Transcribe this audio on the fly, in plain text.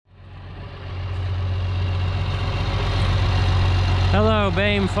Hello,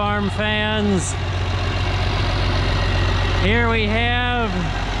 BAME Farm fans. Here we have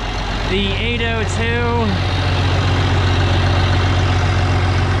the 802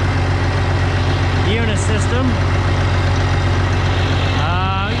 UNI system.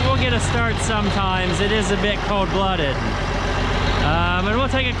 We'll get a start sometimes. It is a bit cold-blooded. And we'll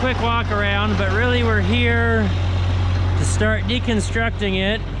take a quick walk around, but really we're here to start deconstructing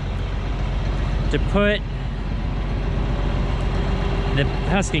it to put the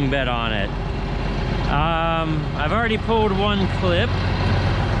husking bed on it. I've already pulled one clip.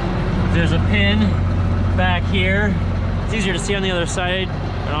 There's a pin back here. It's easier to see on the other side,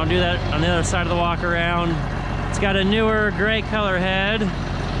 and I'll do that on the other side of the walk around. It's got a newer gray color head.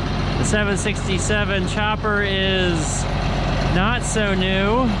 The 767 chopper is not so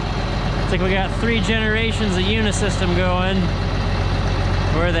new. It's like we got 3 generations of UNI system going,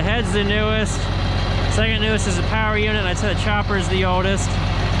 where the head's the newest. Second newest is the power unit, and I'd say the chopper is the oldest.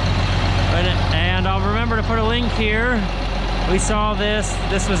 And I'll remember to put a link here. We saw this.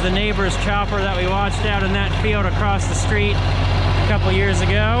 This was the neighbor's chopper that we watched out in that field across the street a couple years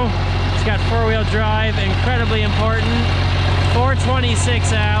ago. It's got 4-wheel drive, incredibly important.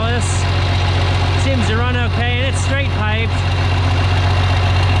 426 Alice. Seems to run okay, and it's straight piped.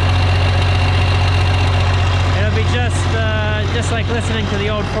 It'll be just like listening to the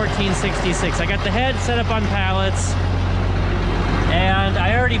old 1466. I got the head set up on pallets, and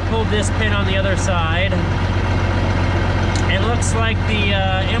I already pulled this pin on the other side. It looks like the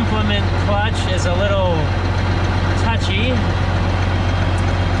implement clutch is a little touchy.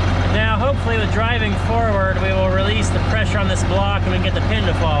 Now, hopefully with driving forward, we will release the pressure on this block and we can get the pin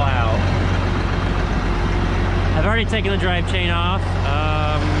to fall out. I've already taken the drive chain off.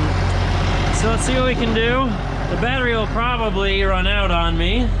 So let's see what we can do. The battery will probably run out on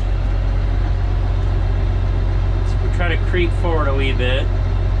me. So we'll try to creep forward a wee bit.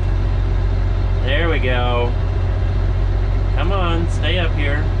 There we go. Come on, stay up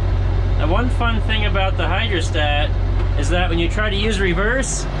here. Now, one fun thing about the hydrostat is that when you try to use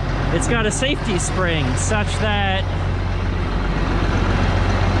reverse, it's got a safety spring such that...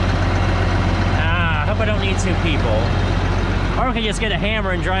 I hope I don't need 2 people. Or we can just get a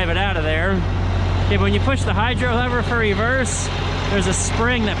hammer and drive it out of there. Okay, but when you push the hydro lever for reverse, there's a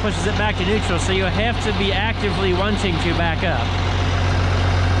spring that pushes it back to neutral, so you have to be actively wanting to back up.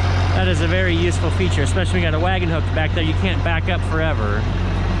 That is a very useful feature, especially when you got a wagon hooked back there. You can't back up forever.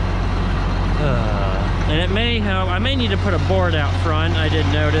 And it may, I may need to put a board out front, I did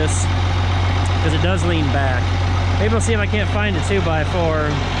notice, because it does lean back. Maybe we'll see if I can't find a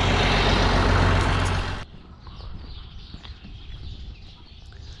 2x4.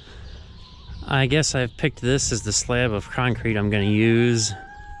 I guess I've picked this as the slab of concrete I'm going to use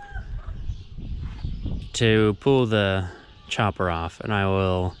to pull the chopper off, and I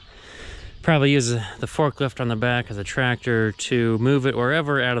will probably use the forklift on the back of the tractor to move it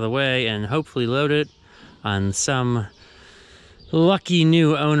wherever out of the way and hopefully load it on some lucky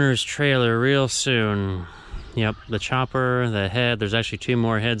new owner's trailer real soon. Yep, the chopper, the head, there's actually 2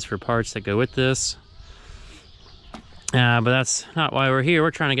 more heads for parts that go with this. But that's not why we're here.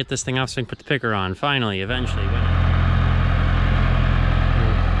 We're trying to get this thing off so we can put the picker on, finally, eventually.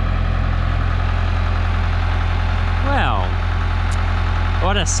 Well,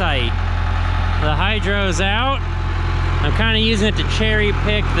 what a sight. The hydro's out. I'm kind of using it to cherry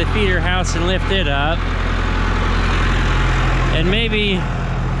pick the feeder house and lift it up. And maybe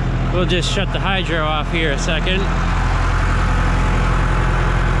we'll just shut the hydro off here a second.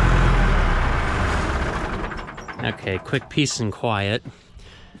 Okay, quick peace and quiet.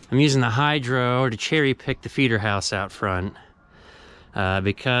 I'm using the hydro to cherry pick the feeder house out front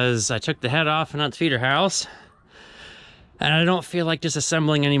because I took the head off and not the feeder house, and I don't feel like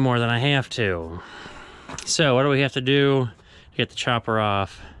disassembling any more than I have to. So what do we have to do to get the chopper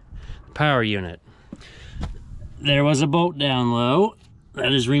off? The power unit. There was a bolt down low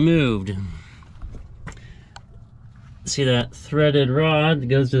that is removed. See that threaded rod that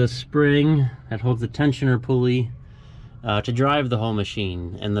goes to the spring that holds the tensioner pulley to drive the whole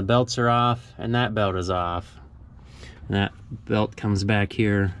machine, and the belts are off and that belt is off, and that belt comes back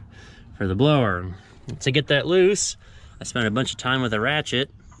here for the blower. To get that loose, I spent a bunch of time with a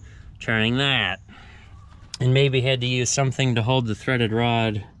ratchet turning that, and maybe had to use something to hold the threaded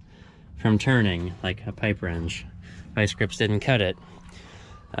rod from turning, like a pipe wrench. Vice grips didn't cut it.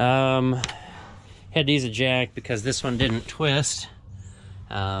 Had to use a jack because this one didn't twist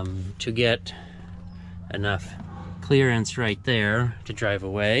to get enough clearance right there to drive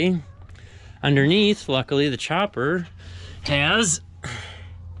away. Underneath, luckily, the chopper has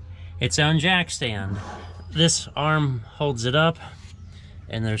its own jack stand. This arm holds it up,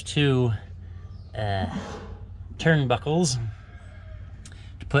 And there's two turnbuckles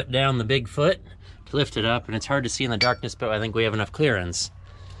to put down the big foot to lift it up, and it's hard to see in the darkness, but I think we have enough clearance.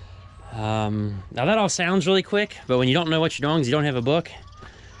 Now that all sounds really quick, but when you don't know what you're doing, because you don't have a book,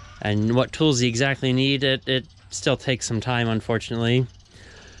 and what tools you exactly need, it still takes some time, unfortunately.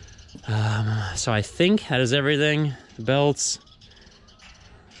 So I think that is everything. The belts,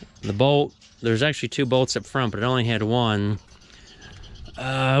 the bolt. There's actually two bolts up front, but it only had one.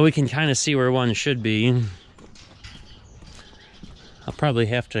 We can kind of see where one should be. I'll probably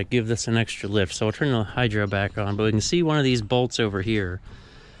have to give this an extra lift, so we'll turn the hydro back on, but we can see one of these bolts over here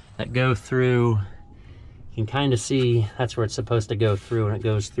that go through. You can kind of see that's where it's supposed to go through, and it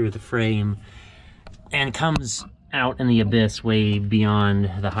goes through the frame and comes out in the abyss way beyond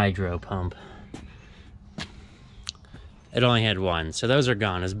the hydro pump. It only had one, so those are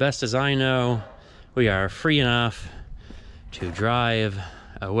gone. As best as I know, we are free enough to drive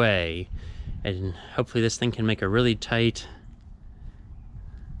away, and hopefully this thing can make a really tight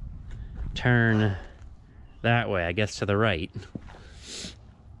turn that way, I guess to the right.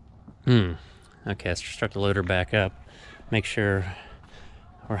 Okay, let's start the loader back up. Make sure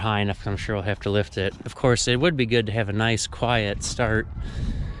we're high enough, I'm sure we'll have to lift it. Of course, it would be good to have a nice quiet start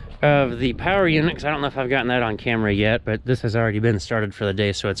of the power unit, because I don't know if I've gotten that on camera yet, but this has already been started for the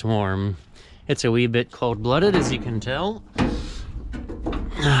day, so it's warm. It's a wee bit cold-blooded, as you can tell.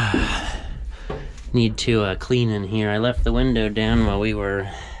 Need to clean in here. I left the window down while we were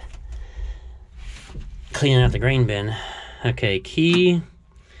cleaning out the grain bin. Okay, key.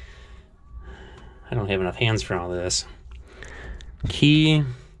 I don't have enough hands for all this. Key,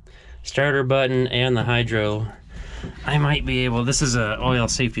 starter button, and the hydro. I might be able, this is a oil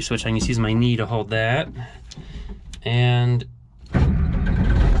safety switch. I can just use my knee to hold that. And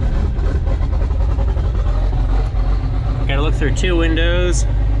gotta look through two windows.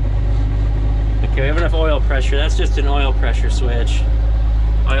 Okay, we have enough oil pressure. That's just an oil pressure switch.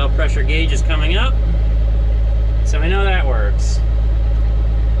 Oil pressure gauge is coming up, so we know that works.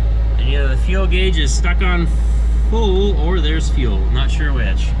 And either the fuel gauge is stuck on full or there's fuel, not sure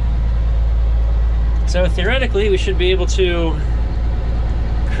which. So theoretically we should be able to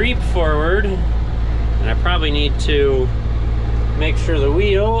creep forward, and I probably need to make sure the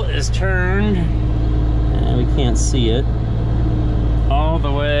wheel is turned, and we can't see it, all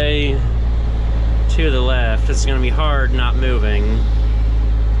the way to the left. It's going to be hard not moving.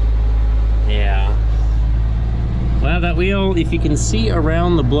 Yeah. Well, that wheel, if you can see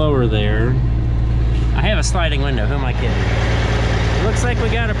around the blower there, I have a sliding window, who am I kidding? It looks like we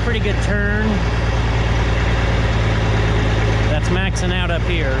got a pretty good turn. That's maxing out up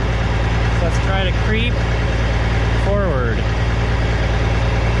here. So let's try to creep forward.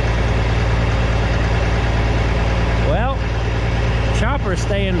 Well, chopper's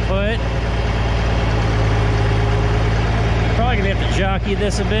staying put. Probably gonna have to jockey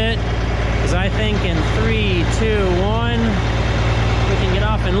this a bit, because I think in 3, 2, 1, we can get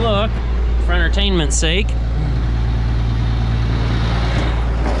off and look for entertainment's sake.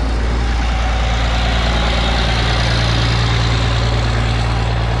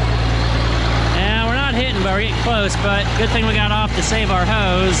 Now we're not hitting, but we're getting close, but good thing we got off to save our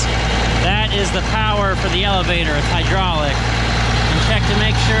hose. That is the power for the elevator, it's hydraulic. And check to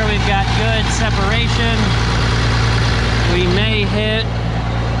make sure we've got good separation. We may hit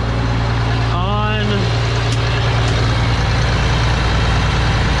on,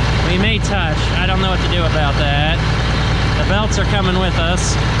 we may touch. I don't know what to do about that. The belts are coming with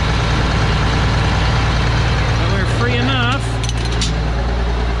us. But we're free enough.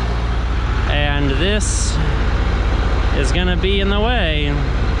 And this is gonna be in the way.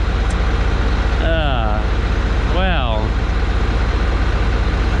 Well.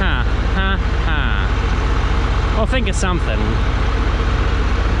 We'll think of something.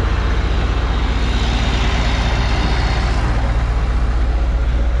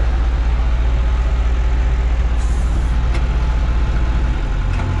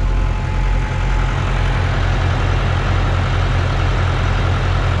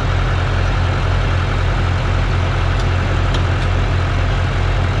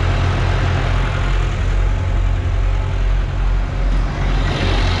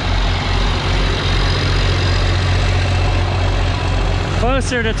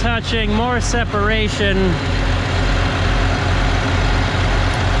 Closer to touching, more separation.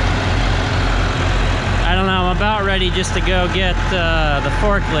 I don't know, I'm about ready just to go get the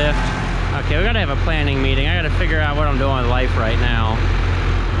forklift. Okay, we gotta have a planning meeting. I gotta figure out what I'm doing with life right now.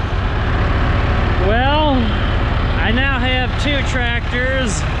 Well, I now have 2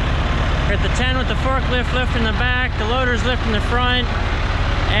 tractors. We're at the 10 with the forklift lifting the back, the loader's lifting the front.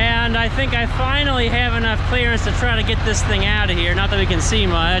 And I think I finally have enough clearance to try to get this thing out of here. Not that we can see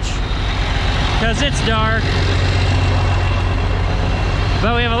much, because it's dark.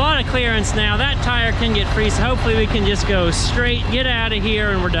 But we have a lot of clearance now. That tire can get free, so hopefully we can just go straight, get out of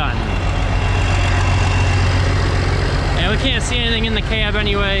here, and we're done. And we can't see anything in the cab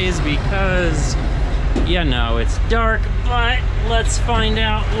anyways because, you know, it's dark. But let's find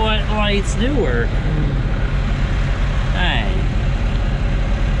out what lights do work. Hey.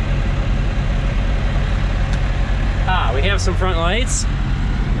 We have some front lights.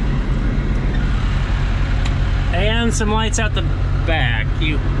 And some lights out the back.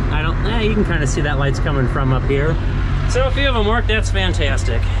 You can kind of see that light's coming from up here. So a few of them work, that's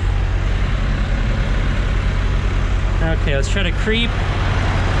fantastic. Okay, let's try to creep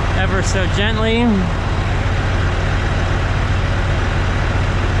ever so gently.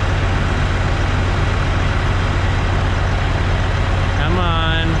 Come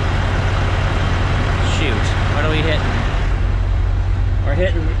on. Shoot, what are we hitting? We're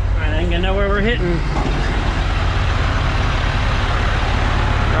hitting, I think I know where we're hitting.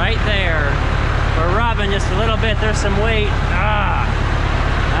 Right there. We're rubbing just a little bit. There's some weight.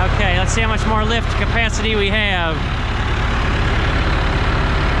 Okay, let's see how much more lift capacity we have.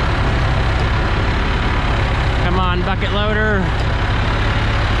 Come on, bucket loader.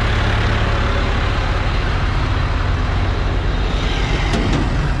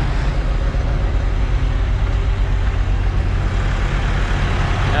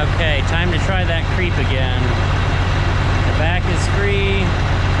 Okay, time to try that creep again. The back is free.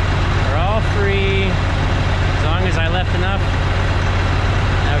 We're all free, as long as I left enough.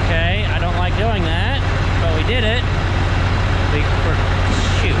 Okay, I don't like doing that, but we did it.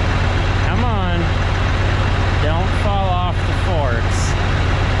 Shoot, come on. Don't fall off the forks.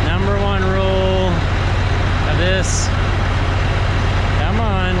 Number one rule of this. Come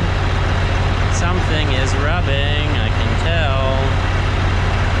on. Something is rubbing, I can tell.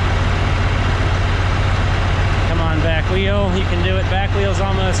 Come on, back wheel. You can do it. Back wheel's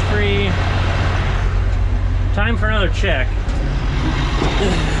almost free. Time for another check.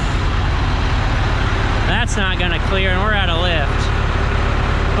 That's not gonna clear, and we're out of lift.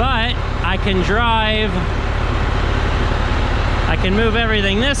 But I can drive. I can move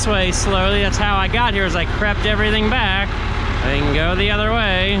everything this way slowly. That's how I got here, is I crept everything back. I can go the other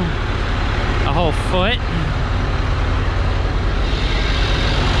way. A whole foot.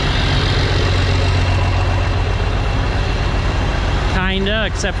 Kinda,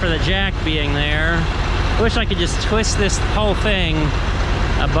 except for the jack being there. Wish I could just twist this whole thing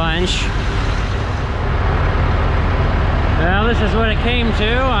a bunch. Well, this is what it came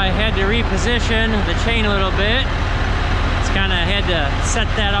to. I had to reposition the chain a little bit. Just kind of had to set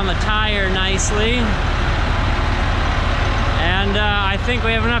that on the tire nicely. And I think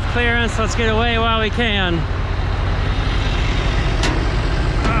we have enough clearance. Let's get away while we can.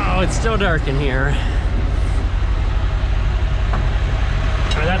 Oh, it's still dark in here.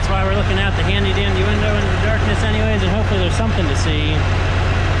 That's why we're looking out the handy dandy window into the darkness anyways, and hopefully there's something to see.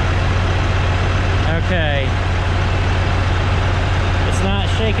 Okay. It's not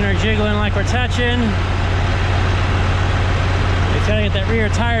shaking or jiggling like we're touching. We gotta get that rear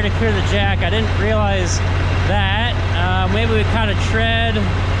tire to clear the jack. I didn't realize that. Maybe we caught a tread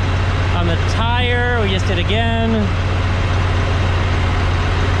on the tire. We just did again.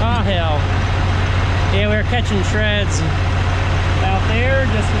 Oh hell. Yeah, we were catching treads out there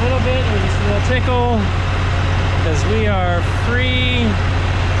just a little bit. It was just a little tickle, because we are free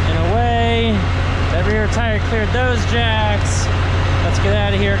in a way. That rear tire cleared those jacks. Let's get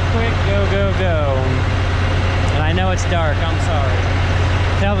out of here quick. Go, go, go. And I know it's dark, I'm sorry.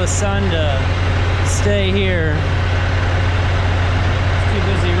 Tell the sun to stay here. Too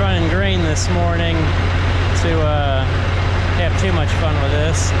busy running grain this morning to have too much fun with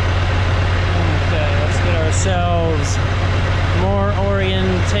this. Okay, let's get ourselves more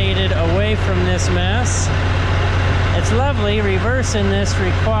orientated away from this mess. It's lovely. Reversing this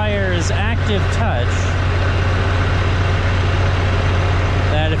requires active touch.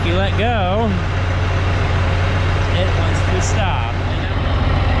 That if you let go, it wants to stop.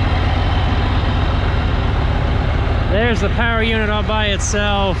 There's the power unit all by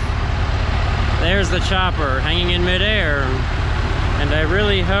itself. There's the chopper hanging in midair. And I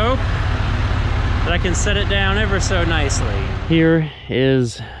really hope that I can set it down ever so nicely. Here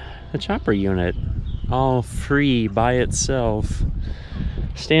is the chopper unit, all free by itself,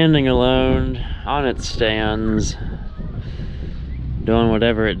 standing alone on its stands, doing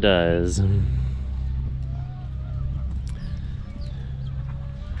whatever it does.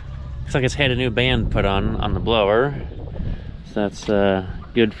 Looks like it's had a new band put on the blower. So that's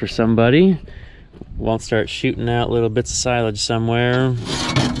good for somebody. Won't start shooting out little bits of silage somewhere.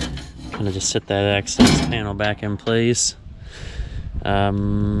 Kind of just set that access panel back in place.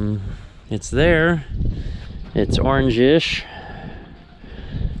 It's there. It's orangish.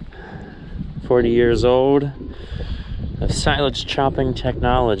 40 years old. Of silage chopping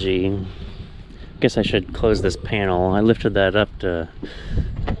technology. Guess I should close this panel. I lifted that up to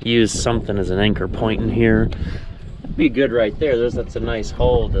use something as an anchor point in here. That'd be good right there. That's a nice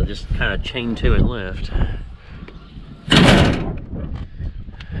hole to just kind of chain to and lift.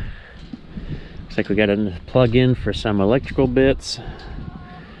 Looks like we got a plug in for some electrical bits.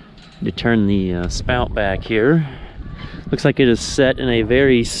 To turn the spout back here. Looks like it is set in a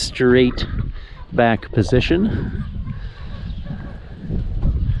very straight back position.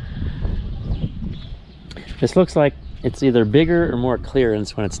 This looks like it's either bigger or more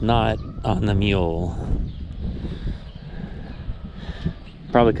clearance when it's not on the mule.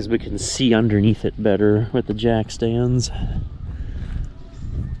 Probably because we can see underneath it better with the jack stands.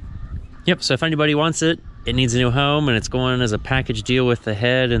 Yep, so if anybody wants it, it needs a new home, and it's going as a package deal with the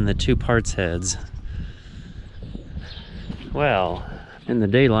head and the 2 parts heads. Well, in the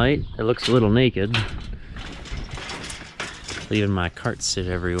daylight, it looks a little naked. Leaving my cart sit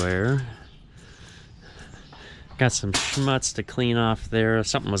everywhere. Got some schmutz to clean off there.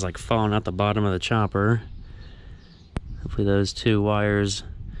 Something was like falling out the bottom of the chopper. Hopefully those 2 wires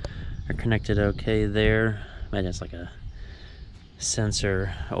are connected okay there. Maybe it's like a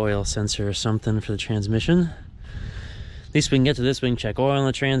sensor, oil sensor or something for the transmission. At least we can get to this. We can check oil in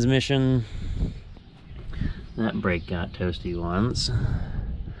the transmission. That brake got toasty once.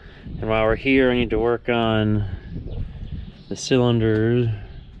 And while we're here, I need to work on the cylinder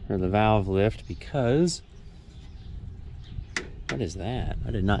or the valve lift, because what is that?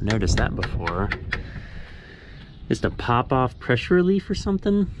 I did not notice that before. Just a pop-off pressure relief or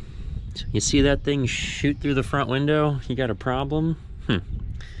something? You see that thing shoot through the front window? You got a problem?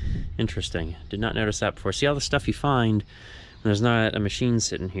 Interesting. Did not notice that before. See all the stuff you find when there's not a machine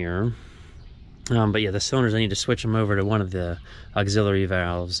sitting here. But yeah, the cylinders, I need to switch them over to one of the auxiliary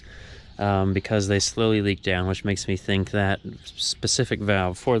valves because they slowly leak down, which makes me think that specific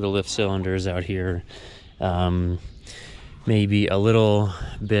valve for the lift cylinders out here may be a little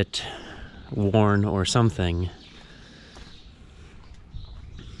bit worn or something.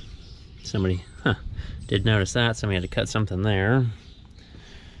 Somebody did notice that. Somebody had to cut something there.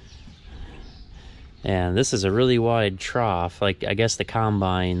 And this is a really wide trough. Like, I guess the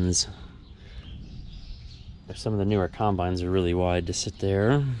combines, or some of the newer combines, are really wide to sit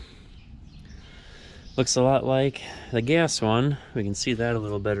there. Looks a lot like the gas one. We can see that a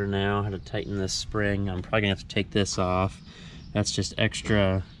little better now. How to tighten this spring. I'm probably gonna have to take this off. That's just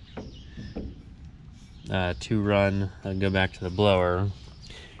extra to run and go back to the blower.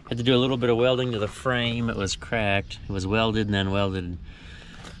 Had to do a little bit of welding to the frame. It was cracked. It was welded and then welded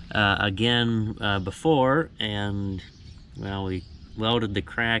again before, and well, we welded the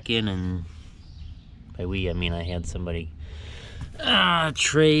crack in, and by we I mean I had somebody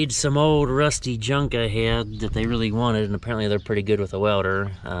trade some old rusty junk I had that they really wanted, and apparently they're pretty good with a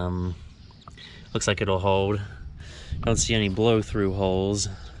welder. Looks like it'll hold. Don't see any blow-through holes,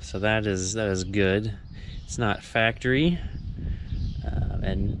 so that is good. It's not factory.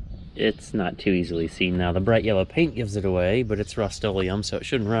 And it's not too easily seen now. The bright yellow paint gives it away, but it's Rust-Oleum, so it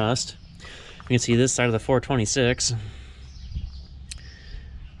shouldn't rust. You can see this side of the 426.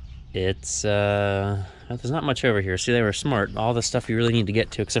 It's, there's not much over here. See, they were smart. All the stuff you really need to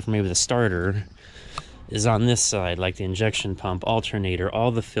get to, except for maybe the starter, is on this side, like the injection pump, alternator, all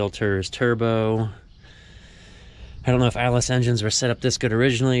the filters, turbo. I don't know if Alice engines were set up this good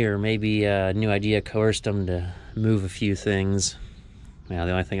originally, or maybe a new idea coerced them to move a few things. Well,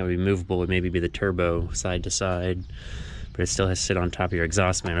 the only thing that would be movable would maybe be the turbo side to side, but it still has to sit on top of your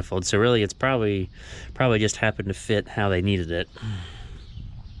exhaust manifold. So really, it's probably just happened to fit how they needed it.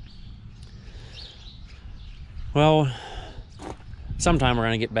 Well, sometime we're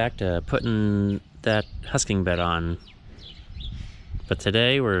gonna get back to putting that husking bed on, but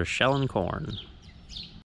today we're shelling corn.